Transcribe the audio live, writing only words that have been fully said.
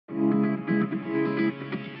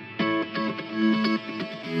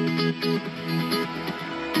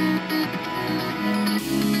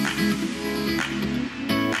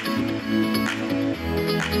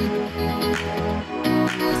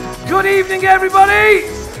Good evening, everybody.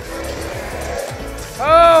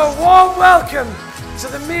 Oh, warm welcome to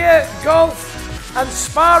the Mere Golf and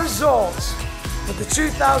Spa Resort for the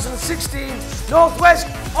 2016 Northwest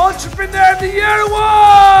Entrepreneur of the Year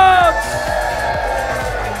Awards.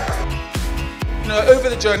 Over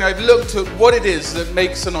the journey, I've looked at what it is that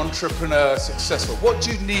makes an entrepreneur successful. What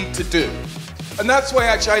do you need to do? And that's why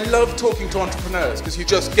actually I love talking to entrepreneurs, because you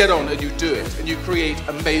just get on and you do it and you create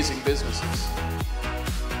amazing businesses.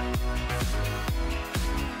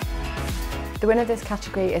 The winner of this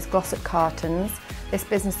category is Glossop Cartons. This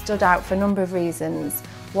business stood out for a number of reasons.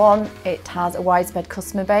 One, it has a widespread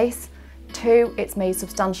customer base. Two, it's made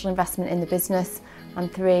substantial investment in the business.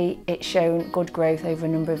 And three, it's shown good growth over a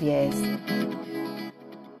number of years.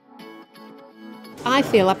 I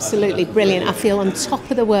feel absolutely brilliant. I feel on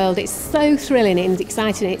top of the world. It's so thrilling and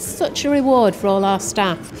exciting. It's such a reward for all our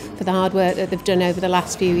staff for the hard work that they've done over the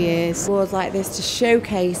last few years. Awards like this to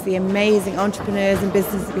showcase the amazing entrepreneurs and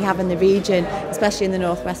businesses that we have in the region, especially in the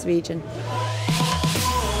Northwest region.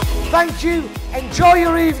 Thank you. Enjoy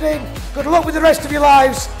your evening. Good luck with the rest of your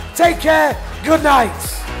lives. Take care. Good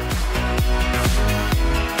night.